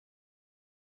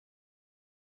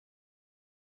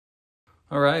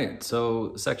All right,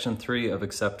 so section 3 of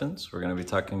acceptance, we're going to be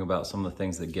talking about some of the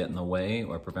things that get in the way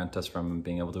or prevent us from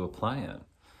being able to apply it.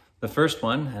 The first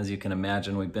one, as you can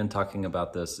imagine, we've been talking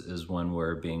about this, is when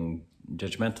we're being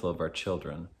judgmental of our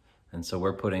children. And so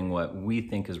we're putting what we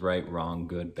think is right, wrong,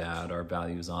 good, bad, our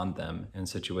values on them in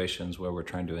situations where we're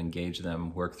trying to engage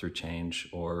them, work through change,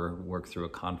 or work through a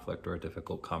conflict or a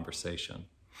difficult conversation.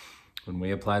 When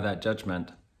we apply that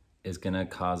judgment, it's going to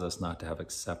cause us not to have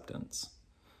acceptance.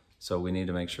 So we need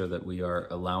to make sure that we are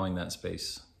allowing that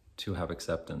space to have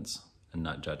acceptance and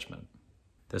not judgment.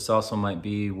 This also might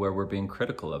be where we're being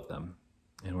critical of them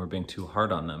and we're being too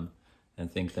hard on them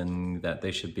and thinking that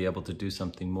they should be able to do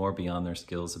something more beyond their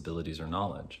skills, abilities, or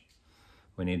knowledge.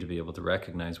 We need to be able to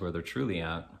recognize where they're truly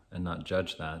at and not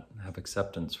judge that, have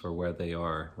acceptance for where they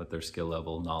are with their skill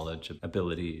level, knowledge,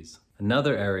 abilities.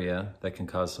 Another area that can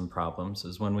cause some problems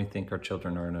is when we think our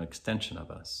children are an extension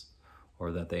of us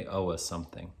or that they owe us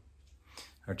something.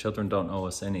 Our children don't owe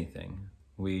us anything.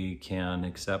 We can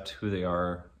accept who they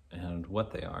are and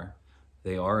what they are.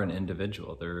 They are an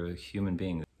individual. They're a human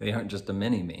being. They aren't just a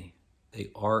mini-me.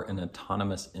 They are an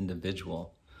autonomous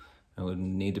individual and would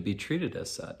need to be treated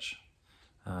as such.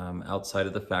 Outside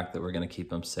of the fact that we're going to keep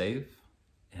them safe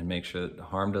and make sure that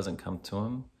harm doesn't come to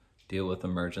them, deal with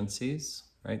emergencies,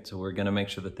 right? So we're going to make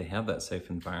sure that they have that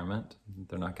safe environment.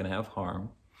 They're not going to have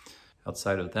harm.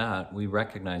 Outside of that, we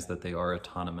recognize that they are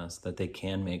autonomous, that they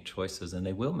can make choices, and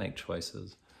they will make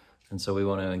choices. And so we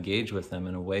want to engage with them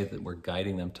in a way that we're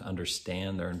guiding them to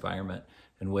understand their environment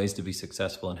and ways to be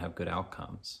successful and have good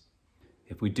outcomes.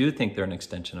 If we do think they're an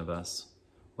extension of us,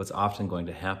 what's often going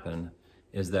to happen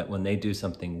is that when they do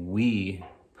something we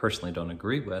personally don't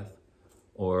agree with,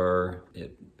 or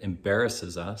it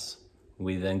embarrasses us,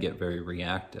 we then get very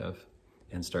reactive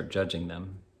and start judging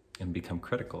them and become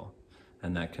critical.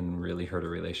 And that can really hurt a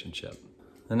relationship.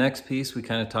 The next piece, we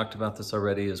kind of talked about this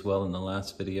already as well in the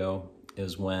last video,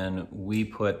 is when we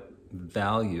put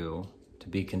value to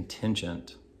be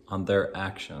contingent on their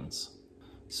actions.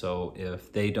 So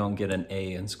if they don't get an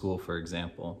A in school, for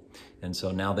example, and so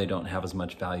now they don't have as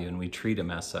much value and we treat them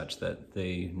as such that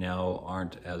they now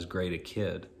aren't as great a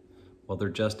kid. Well, they're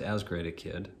just as great a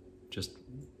kid, just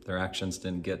their actions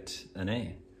didn't get an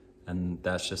A. And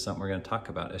that's just something we're going to talk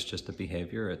about. It's just a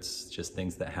behavior. It's just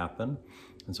things that happen.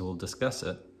 And so we'll discuss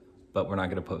it, but we're not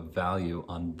going to put value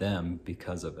on them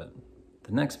because of it.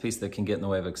 The next piece that can get in the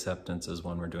way of acceptance is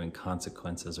when we're doing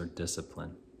consequences or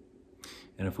discipline.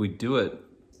 And if we do it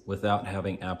without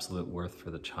having absolute worth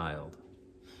for the child.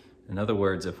 In other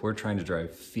words, if we're trying to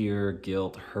drive fear,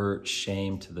 guilt, hurt,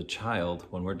 shame to the child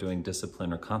when we're doing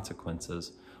discipline or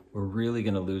consequences, we're really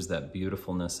going to lose that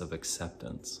beautifulness of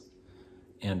acceptance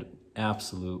and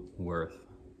absolute worth.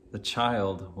 The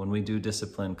child, when we do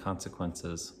discipline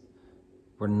consequences,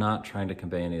 we're not trying to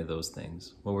convey any of those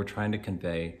things. What we're trying to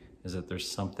convey is that there's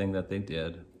something that they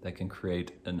did that can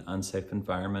create an unsafe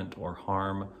environment or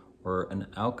harm or an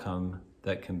outcome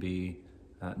that can be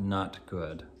not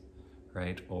good,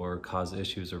 right? Or cause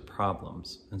issues or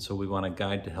problems. And so we want a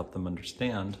guide to help them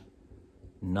understand,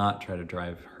 not try to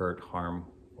drive hurt, harm,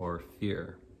 or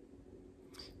fear.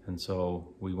 And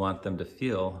so we want them to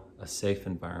feel a safe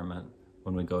environment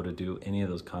when we go to do any of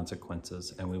those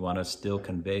consequences. And we want to still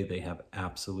convey they have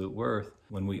absolute worth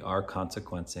when we are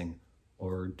consequencing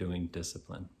or doing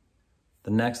discipline.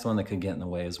 The next one that could get in the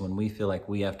way is when we feel like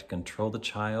we have to control the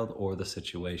child or the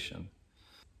situation.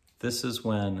 This is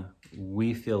when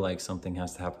we feel like something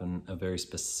has to happen a very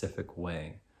specific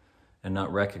way and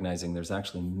not recognizing there's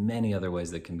actually many other ways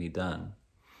that can be done.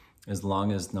 As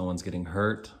long as no one's getting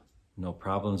hurt, no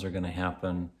problems are going to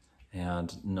happen,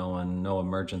 and no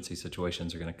emergency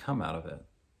situations are going to come out of it.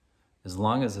 As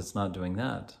long as it's not doing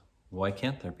that, why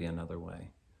can't there be another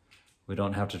way? We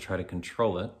don't have to try to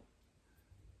control it.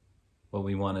 What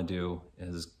we want to do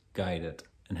is guide it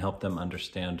and help them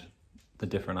understand the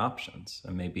different options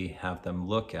and maybe have them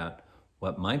look at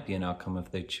what might be an outcome if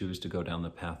they choose to go down the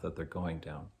path that they're going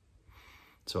down.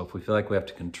 So if we feel like we have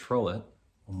to control it,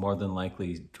 we'll more than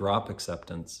likely drop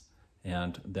acceptance,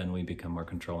 and then we become more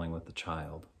controlling with the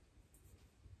child.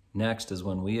 Next is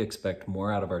when we expect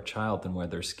more out of our child than where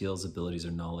their skills, abilities, or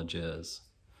knowledge is.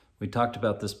 We talked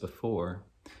about this before,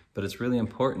 but it's really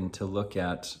important to look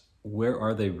at where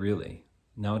are they really.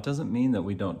 Now, it doesn't mean that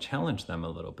we don't challenge them a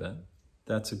little bit.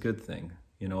 That's a good thing.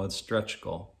 You know, it's stretch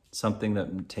goal, something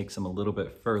that takes them a little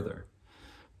bit further.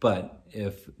 But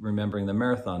if remembering the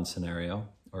marathon scenario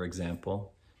or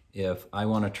example, if I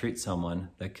want to treat someone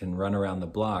that can run around the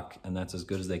block and that's as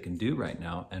good as they can do right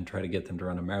now and try to get them to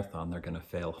run a marathon, they're going to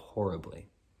fail horribly.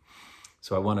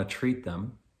 So I want to treat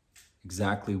them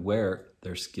exactly where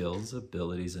their skills,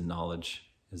 abilities, and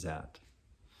knowledge is at.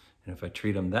 And if I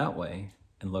treat them that way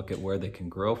and look at where they can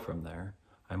grow from there,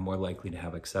 I'm more likely to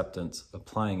have acceptance,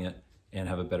 applying it, and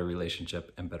have a better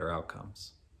relationship and better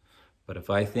outcomes. But if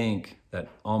I think that,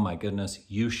 oh my goodness,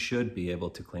 you should be able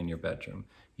to clean your bedroom,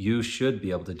 you should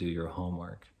be able to do your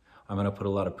homework, I'm going to put a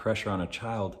lot of pressure on a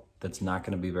child that's not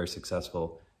going to be very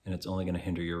successful, and it's only going to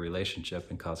hinder your relationship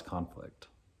and cause conflict.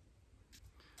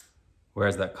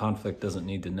 Whereas that conflict doesn't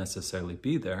need to necessarily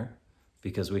be there,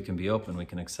 because we can be open, we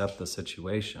can accept the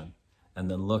situation, and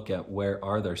then look at where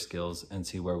are their skills and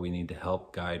see where we need to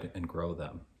help guide and grow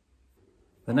them.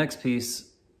 The next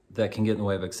piece that can get in the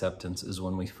way of acceptance is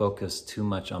when we focus too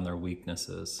much on their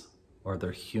weaknesses or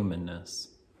their humanness.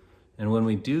 And when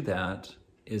we do that,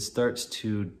 it starts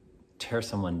to tear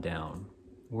someone down.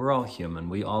 We're all human,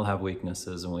 we all have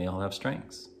weaknesses and we all have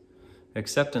strengths.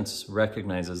 Acceptance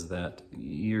recognizes that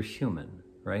you're human,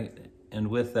 right? And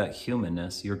with that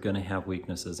humanness, you're going to have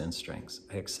weaknesses and strengths.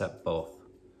 I accept both.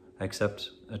 I accept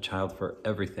a child for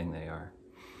everything they are,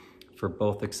 for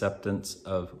both acceptance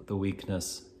of the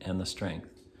weakness and the strength.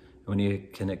 When you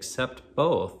can accept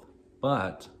both,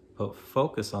 but put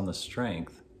focus on the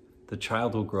strength, the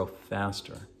child will grow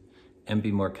faster and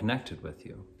be more connected with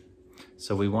you.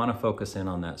 So we want to focus in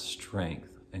on that strength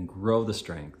and grow the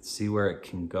strength, see where it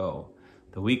can go.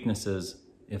 The weaknesses,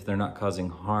 if they're not causing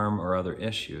harm or other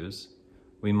issues,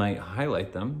 we might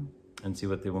highlight them and see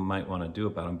what they might want to do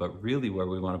about them, but really where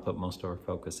we want to put most of our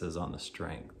focus is on the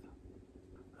strength.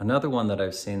 Another one that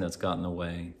I've seen that's gotten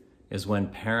away is when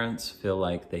parents feel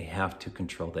like they have to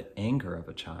control the anger of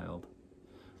a child.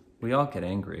 We all get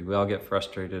angry, we all get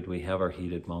frustrated, we have our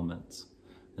heated moments.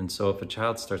 And so if a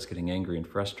child starts getting angry and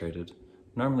frustrated,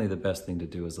 normally the best thing to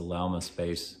do is allow them a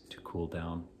space to cool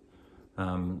down.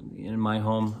 In my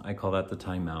home, I call that the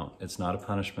timeout. It's not a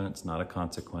punishment, it's not a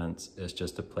consequence, it's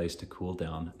just a place to cool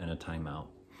down and a timeout.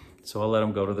 So I'll let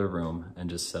them go to their room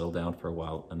and just settle down for a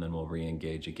while, and then we'll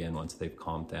re-engage again once they've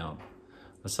calmed down.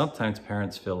 But sometimes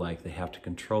parents feel like they have to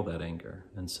control that anger,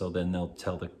 and so then they'll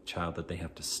tell the child that they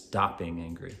have to stop being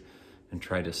angry and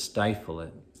try to stifle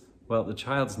it. Well, the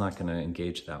child's not going to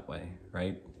engage that way,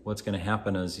 right? What's going to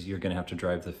happen is you're going to have to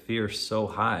drive the fear so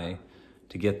high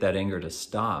to get that anger to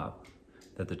stop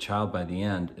that the child by the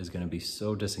end is going to be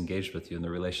so disengaged with you and the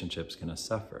relationship's going to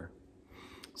suffer.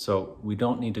 So we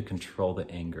don't need to control the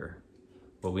anger.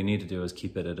 What we need to do is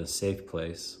keep it at a safe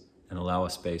place and allow a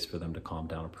space for them to calm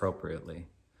down appropriately.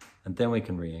 And then we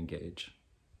can re-engage.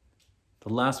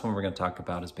 The last one we're going to talk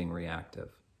about is being reactive.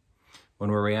 When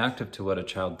we're reactive to what a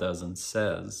child does and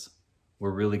says,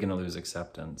 we're really going to lose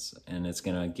acceptance, and it's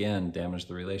going to, again, damage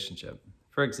the relationship.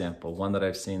 For example, one that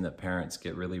I've seen that parents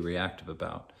get really reactive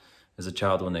about is a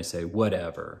child when they say,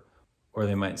 whatever, or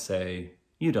they might say,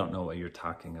 you don't know what you're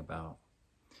talking about,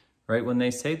 right? When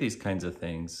they say these kinds of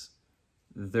things,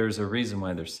 there's a reason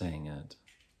why they're saying it.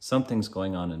 Something's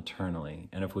going on internally,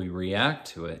 and if we react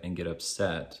to it and get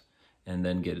upset and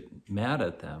then get mad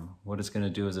at them, what it's going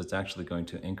to do is it's actually going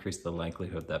to increase the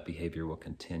likelihood that behavior will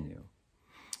continue.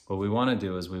 What we want to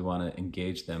do is we want to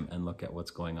engage them and look at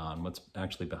what's going on, what's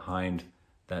actually behind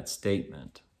that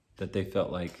statement, that they felt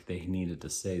like they needed to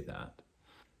say that.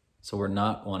 So we're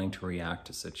not wanting to react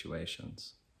to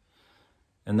situations.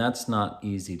 And that's not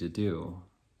easy to do.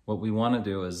 What we want to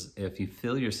do is, if you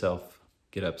feel yourself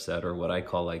get upset, or what I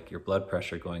call like your blood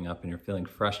pressure going up and you're feeling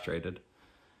frustrated,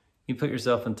 you put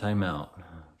yourself in timeout.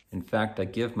 In fact, I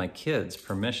give my kids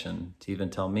permission to even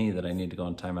tell me that I need to go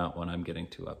in timeout when I'm getting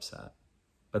too upset.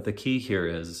 But the key here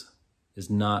is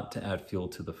not to add fuel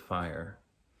to the fire.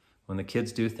 When the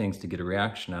kids do things to get a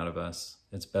reaction out of us,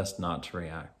 it's best not to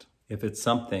react. If it's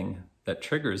something that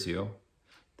triggers you,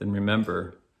 then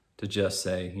remember to just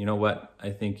say, you know what,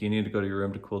 I think you need to go to your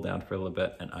room to cool down for a little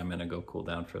bit, and I'm going to go cool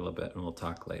down for a little bit, and we'll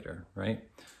talk later, right?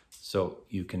 So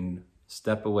you can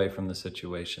step away from the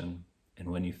situation, and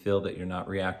when you feel that you're not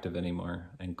reactive anymore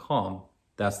and calm,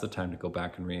 that's the time to go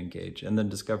back and re-engage, and then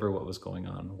discover what was going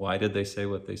on. Why did they say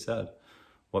what they said?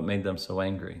 What made them so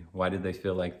angry? Why did they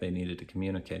feel like they needed to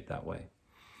communicate that way?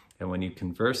 And when you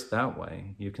converse that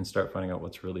way, you can start finding out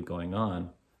what's really going on,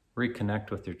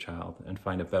 reconnect with your child, and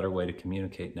find a better way to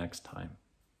communicate next time.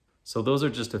 So those are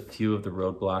just a few of the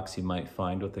roadblocks you might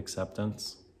find with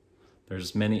acceptance.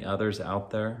 There's many others out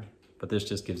there, but this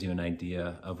just gives you an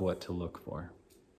idea of what to look for.